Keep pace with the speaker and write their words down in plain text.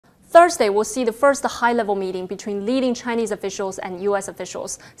Thursday, we'll see the first high-level meeting between leading Chinese officials and U.S.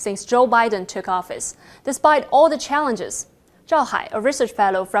 officials since Joe Biden took office. Despite all the challenges, Zhao Hai, a research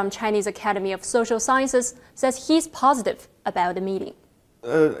fellow from Chinese Academy of Social Sciences, says he's positive about the meeting.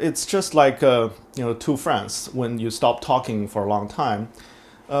 It's just like two friends. When you stop talking for a long time,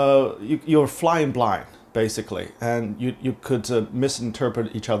 you're flying blind, basically, and you could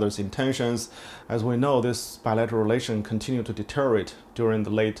misinterpret each other's intentions. As we know, this bilateral relation continued to deteriorate during the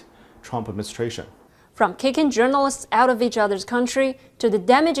late Trump administration. From kicking journalists out of each other's country to the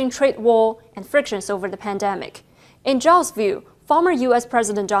damaging trade war and frictions over the pandemic. In Zhao's view, former U.S.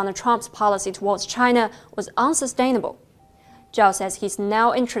 President Donald Trump's policy towards China was unsustainable. Zhao says he's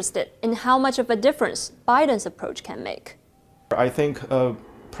now interested in how much of a difference Biden's approach can make. I think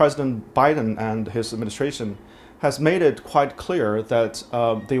President Biden and his administration has made it quite clear that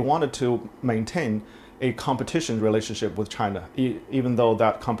they wanted to maintain a competition relationship with China, even though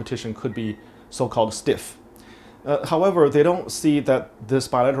that competition could be so-called stiff. However, they don't see that this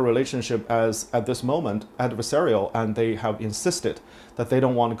bilateral relationship as, at this moment, adversarial, and they have insisted that they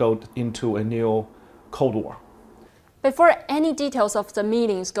don't want to go into a new Cold War. Before any details of the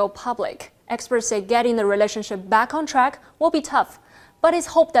meetings go public, experts say getting the relationship back on track will be tough. But it's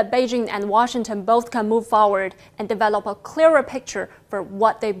hoped that Beijing and Washington both can move forward and develop a clearer picture for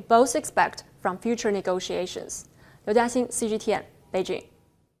what they both expect from future negotiations. 刘嘉欣 CGTN 北京。